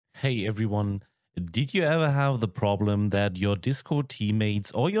Hey everyone, did you ever have the problem that your Discord teammates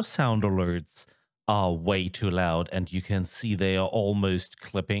or your sound alerts are way too loud and you can see they are almost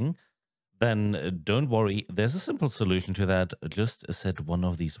clipping? Then don't worry, there's a simple solution to that. Just set one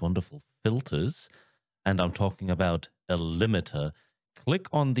of these wonderful filters, and I'm talking about a limiter. Click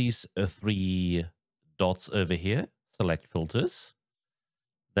on these three dots over here, select filters,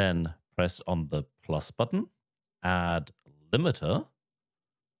 then press on the plus button, add limiter.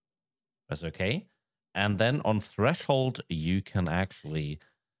 Press OK. And then on threshold, you can actually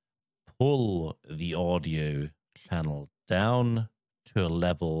pull the audio channel down to a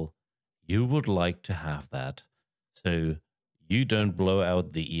level you would like to have that, so you don't blow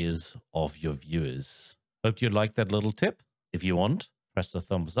out the ears of your viewers. Hope you like that little tip. If you want, press the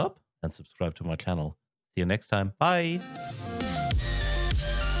thumbs up and subscribe to my channel. See you next time. Bye.